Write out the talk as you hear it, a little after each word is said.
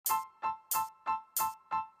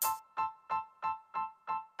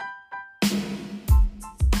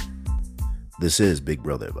This is Big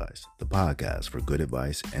Brother Advice, the podcast for good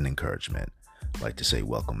advice and encouragement. I'd like to say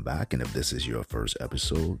welcome back, and if this is your first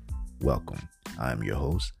episode, welcome. I am your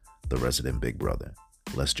host, the resident Big Brother.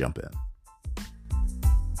 Let's jump in.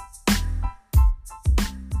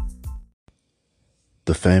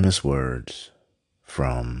 The famous words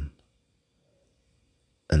from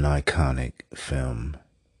an iconic film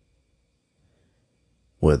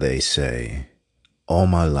where they say, "All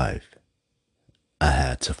my life, I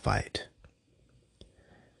had to fight."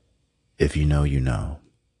 If you know, you know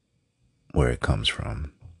where it comes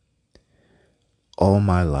from. All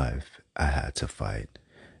my life, I had to fight.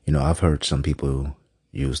 I've heard some people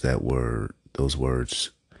use those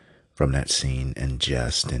words from that scene and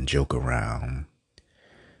jest and joke around.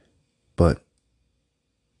 But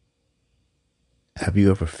have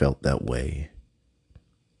you ever felt that way?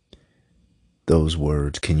 Those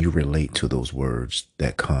words, can you relate to those words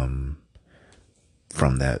that come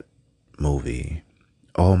from that movie?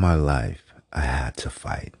 All my life, I had to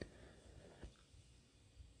fight.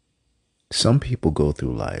 Some people go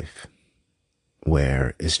through life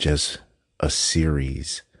where it's just a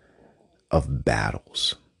series of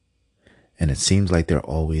battles. And it seems like they're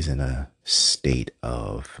always in a state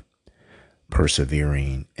of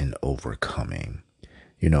persevering and overcoming.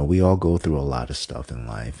 We all go through a lot of stuff in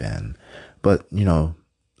life, but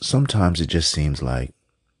sometimes it just seems like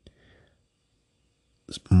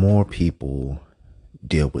more people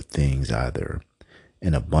deal with things either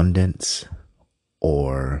in abundance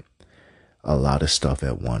or a lot of stuff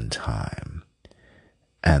at one time.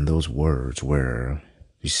 And those words where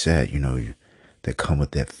you said, that come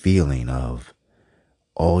with that feeling of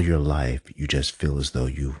all your life, you just feel as though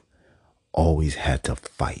you always had to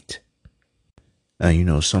fight.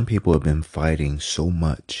 And some people have been fighting so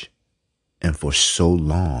much and for so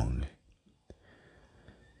long,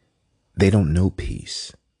 they don't know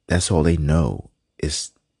peace. That's all they know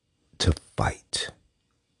is to fight.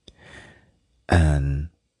 And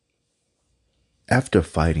after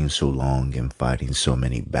fighting so long and fighting so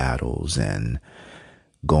many battles and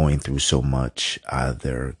going through so much,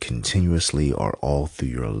 either continuously or all through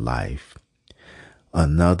your life,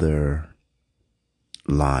 another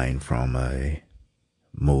line from a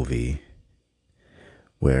movie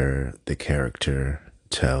where the character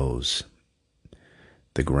tells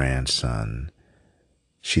the grandson,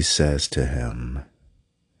 she says to him,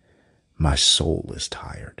 "My soul is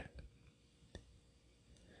tired."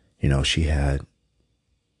 She had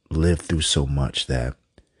lived through so much that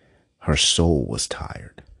her soul was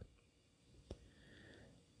tired.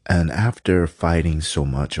 And after fighting so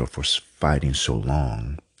much or for fighting so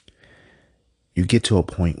long, you get to a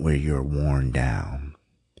point where you're worn down.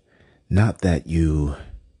 Not that you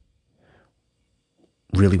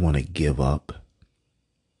really want to give up,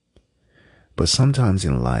 but sometimes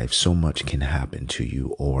in life, so much can happen to you,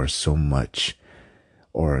 or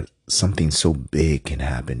something so big can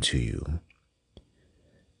happen to you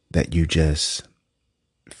that you just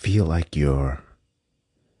feel like you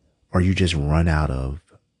just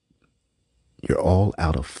you're all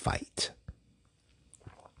out of fight.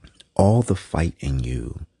 All the fight in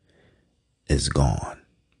you is gone.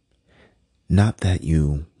 Not that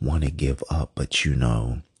you want to give up, but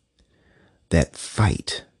that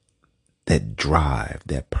fight, that drive,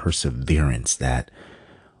 that perseverance, that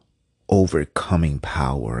overcoming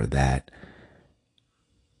power, that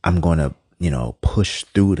I'm going to, push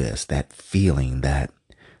through this, that feeling, that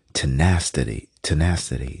tenacity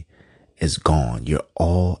is gone. You're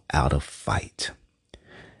all out of fight.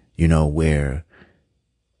 Where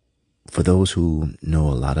for those who know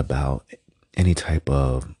a lot about any type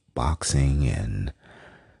of boxing and,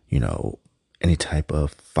 any type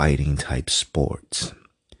of fighting type sports,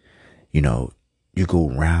 you go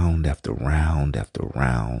round after round after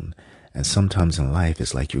round. And sometimes in life,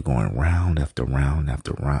 it's like you're going round after round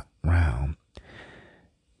after round.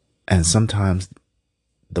 And sometimes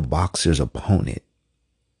the boxer's opponent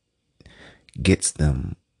gets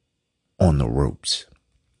them on the ropes.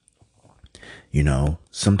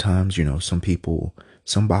 Sometimes,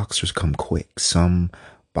 some boxers come quick. Some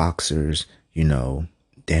boxers,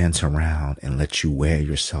 dance around and let you wear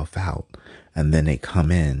yourself out. And then they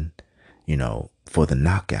come in, for the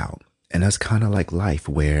knockout. And that's kind of like life,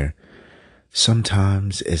 where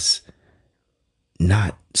sometimes it's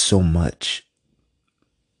not so much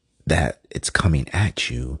that it's coming at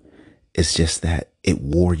you. It's just that it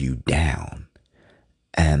wore you down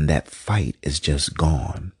and that fight is just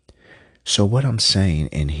gone. So what I'm saying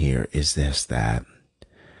in here is this, that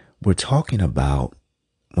we're talking about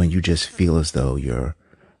when you just feel as though you're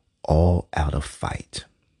all out of fight.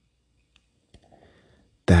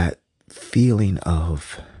 That feeling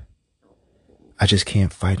of I just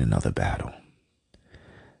can't fight another battle.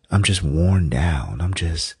 I'm just worn down. I'm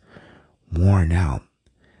just worn out.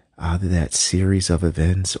 Either that series of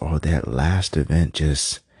events or that last event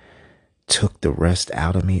just took the rest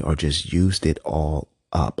out of me or just used it all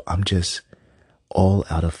up. I'm just all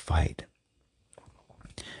out of fight.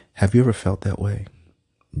 Have you ever felt that way?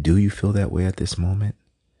 Do you feel that way at this moment?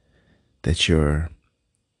 That you're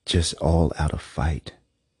just all out of fight?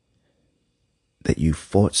 That you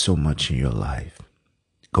fought so much in your life,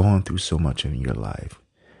 gone through so much in your life,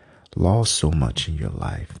 lost so much in your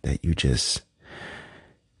life that you just,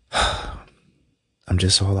 I'm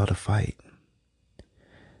just all out of fight.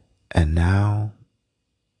 And now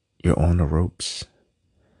you're on the ropes.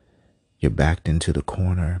 You're backed into the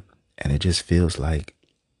corner, and it just feels like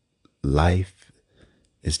life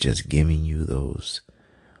is just giving you those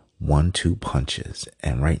 1-2 punches.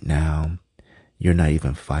 And right now, you're not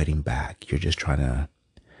even fighting back. You're just trying to,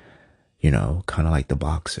 kind of like the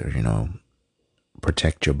boxer,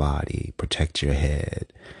 protect your body, protect your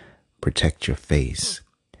head, protect your face.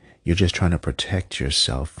 You're just trying to protect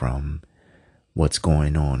yourself from what's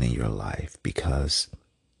going on in your life because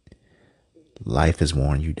life has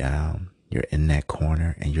worn you down. You're in that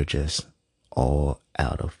corner and you're just all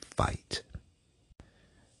out of fight.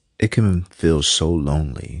 It can feel so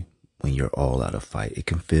lonely when you're all out of fight. It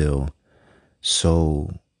can feel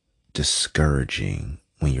so discouraging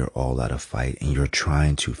when you're all out of fight and you're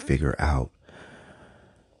trying to figure out,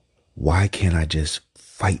 why can't I just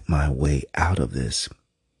fight my way out of this?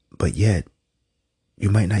 But yet,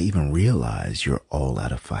 you might not even realize you're all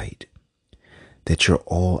out of fight. That you're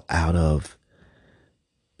all out of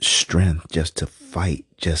strength just to fight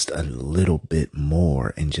just a little bit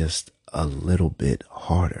more and just a little bit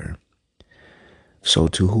harder. So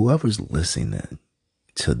to whoever's listening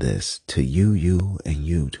to this, to you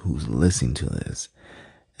who's listening to this,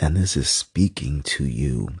 and this is speaking to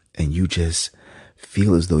you, and you just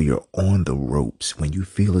feel as though you're on the ropes, when you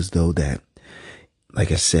feel as though that,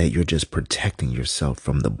 like I said, you're just protecting yourself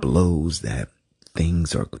from the blows that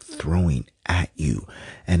things are throwing at you.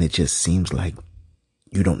 And it just seems like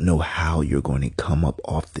you don't know how you're going to come up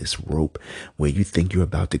off this rope, where you think you're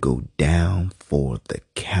about to go down for the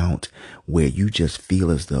count, where you just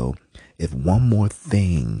feel as though if one more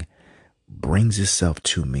thing brings itself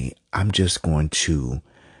to me, I'm just going to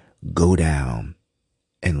go down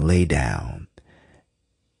and lay down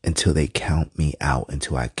until they count me out,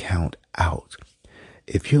 until I count out.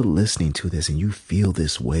 If you're listening to this and you feel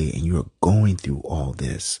this way and you're going through all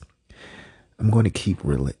this, I'm going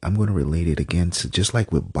to relate it again to just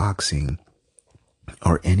like with boxing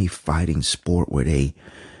or any fighting sport where they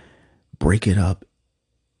break it up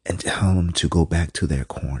and tell them to go back to their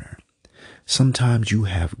corner. Sometimes you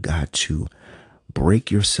have got to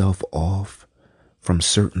break yourself off from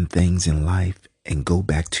certain things in life and go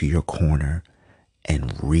back to your corner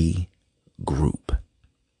and regroup.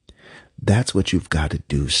 That's what you've got to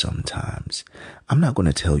do sometimes. I'm not going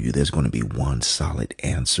to tell you there's going to be one solid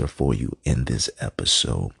answer for you in this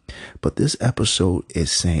episode, but this episode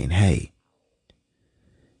is saying, hey,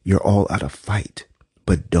 you're all out of fight,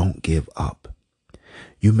 but don't give up.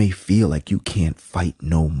 You may feel like you can't fight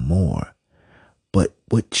no more, but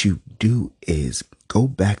what you do is go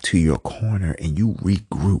back to your corner and you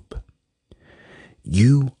regroup.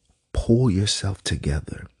 You pull yourself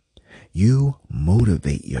together. You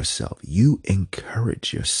motivate yourself. You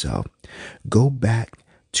encourage yourself. Go back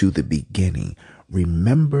to the beginning.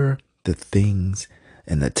 Remember the things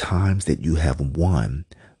and the times that you have won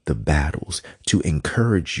the battles to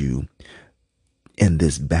encourage you in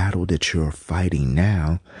this battle that you're fighting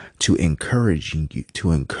now, to encourage you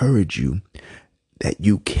that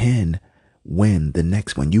you can win the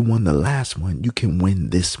next one. You won the last one. You can win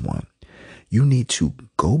this one. You need to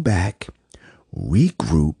go back,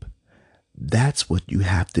 regroup. That's what you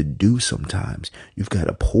have to do sometimes. You've got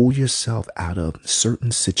to pull yourself out of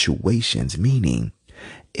certain situations, meaning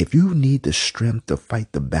if you need the strength to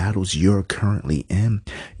fight the battles you're currently in,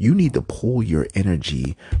 you need to pull your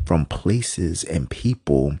energy from places and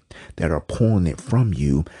people that are pulling it from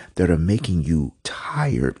you, that are making you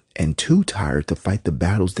tired and too tired to fight the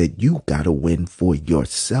battles that you got to win for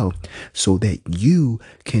yourself, so that you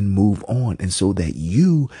can move on and so that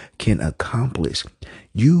you can accomplish.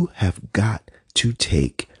 You have got to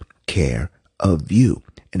take care of you.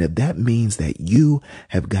 And if that means that you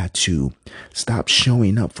have got to stop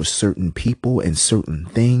showing up for certain people and certain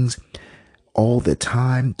things all the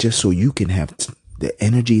time just so you can have the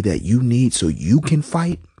energy that you need so you can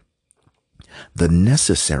fight the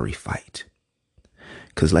necessary fight,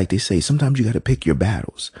 Because like they say, sometimes you got to pick your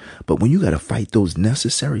battles. But when you got to fight those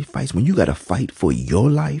necessary fights, when you got to fight for your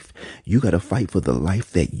life, you got to fight for the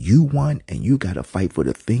life that you want, and you got to fight for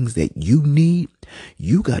the things that you need,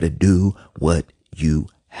 you got to do what you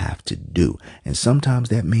have to do. And sometimes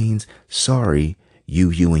that means, sorry,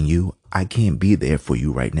 you and you, I can't be there for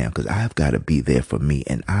you right now because I've got to be there for me,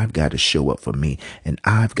 and I've got to show up for me, and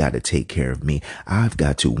I've got to take care of me. I've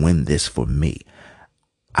got to win this for me.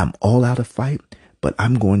 I'm all out of fight, but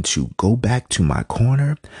I'm going to go back to my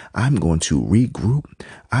corner. I'm going to regroup.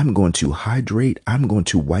 I'm going to hydrate. I'm going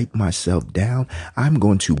to wipe myself down. I'm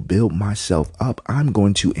going to build myself up. I'm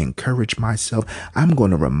going to encourage myself. I'm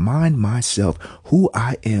going to remind myself who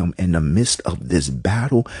I am in the midst of this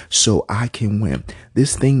battle so I can win.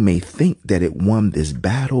 This thing may think that it won this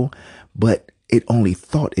battle, but it only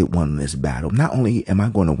thought it won this battle. Not only am I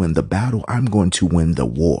going to win the battle, I'm going to win the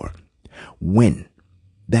war. Win.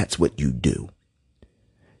 That's what you do.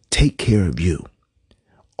 Take care of you.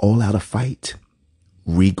 All out of fight,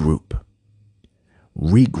 regroup.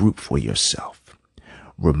 Regroup for yourself.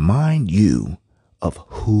 Remind you of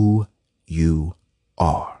who you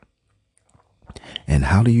are. And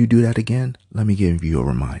how do you do that again? Let me give you a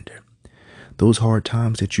reminder. Those hard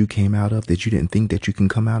times that you came out of, that you didn't think that you can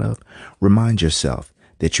come out of, remind yourself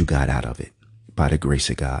that you got out of it. By the grace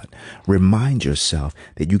of God. Remind yourself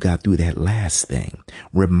that you got through that last thing.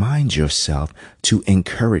 Remind yourself to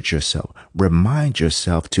encourage yourself. Remind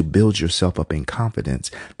yourself to build yourself up in confidence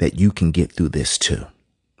that you can get through this too.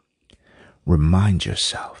 Remind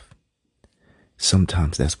yourself.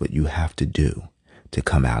 Sometimes that's what you have to do to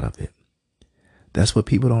come out of it. That's what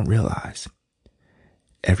people don't realize.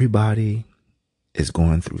 Everybody is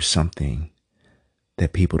going through something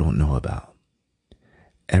that people don't know about.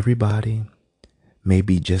 Everybody may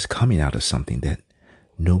be just coming out of something that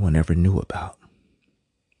no one ever knew about.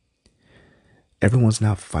 Everyone's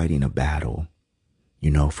not fighting a battle,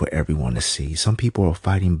 for everyone to see. Some people are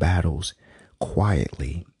fighting battles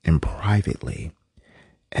quietly and privately.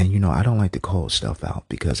 And, I don't like to call stuff out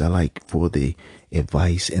because I like for the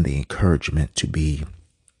advice and the encouragement to be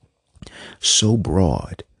so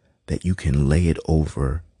broad that you can lay it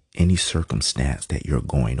over any circumstance that you're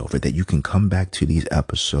going over, that you can come back to these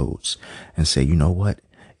episodes and say, you know what?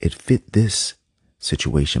 It fit this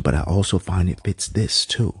situation, but I also find it fits this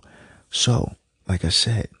too. So, like I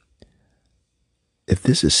said, if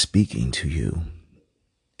this is speaking to you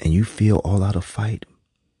and you feel all out of fight,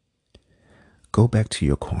 go back to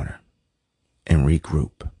your corner and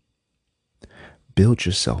regroup. Build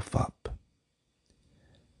yourself up.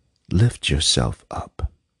 Lift yourself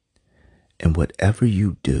up. And whatever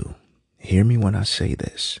you do, hear me when I say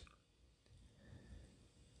this,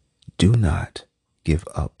 do not give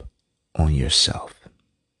up on yourself.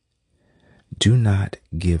 Do not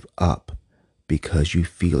give up because you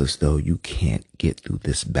feel as though you can't get through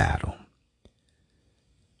this battle.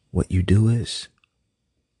 What you do is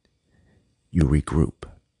you regroup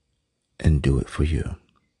and do it for you.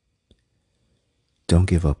 Don't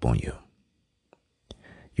give up on you.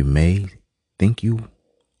 You may think you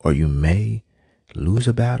may lose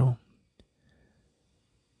a battle,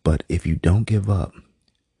 but if you don't give up,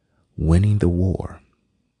 winning the war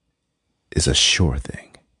is a sure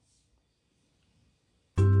thing.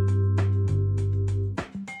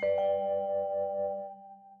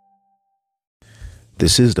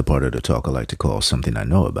 This is the part of the talk I like to call something I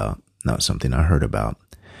know about, not something I heard about.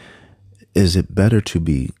 Is it better to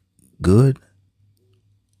be good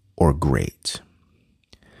or great?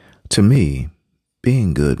 To me,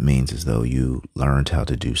 being good means as though you learned how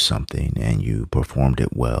to do something and you performed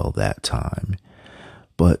it well that time.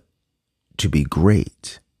 But to be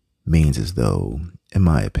great means as though, in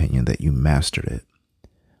my opinion, that you mastered it,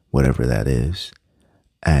 whatever that is,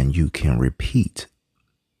 and you can repeat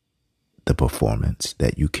the performance,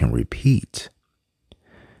 that you can repeat,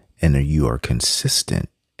 and you are consistent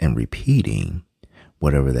in repeating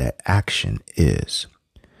whatever that action is.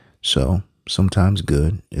 So sometimes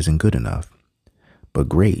good isn't good enough, but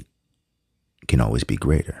great can always be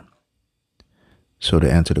greater. So to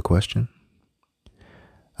answer the question,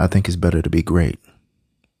 I think it's better to be great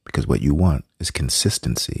because what you want is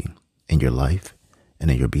consistency in your life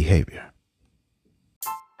and in your behavior.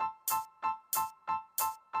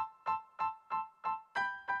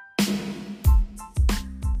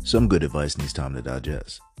 Some good advice needs time to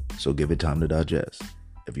digest, so give it time to digest.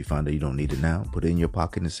 If you find that you don't need it now, put it in your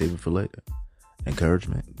pocket and save it for later.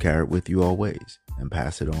 Encouragement, carry it with you always, and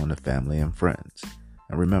pass it on to family and friends.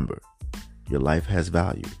 And remember, your life has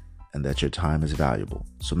value, and that your time is valuable,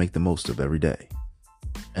 so make the most of every day.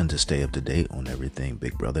 And to stay up to date on everything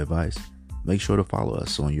Big Brother advice, make sure to follow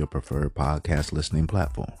us on your preferred podcast listening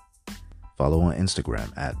platform. Follow on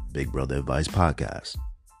Instagram at Big Brother Advice Podcast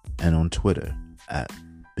and on Twitter at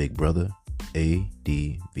Big Brother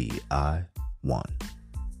ADVI1.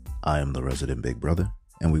 I am the resident Big Brother,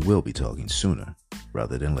 and we will be talking sooner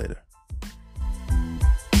rather than later.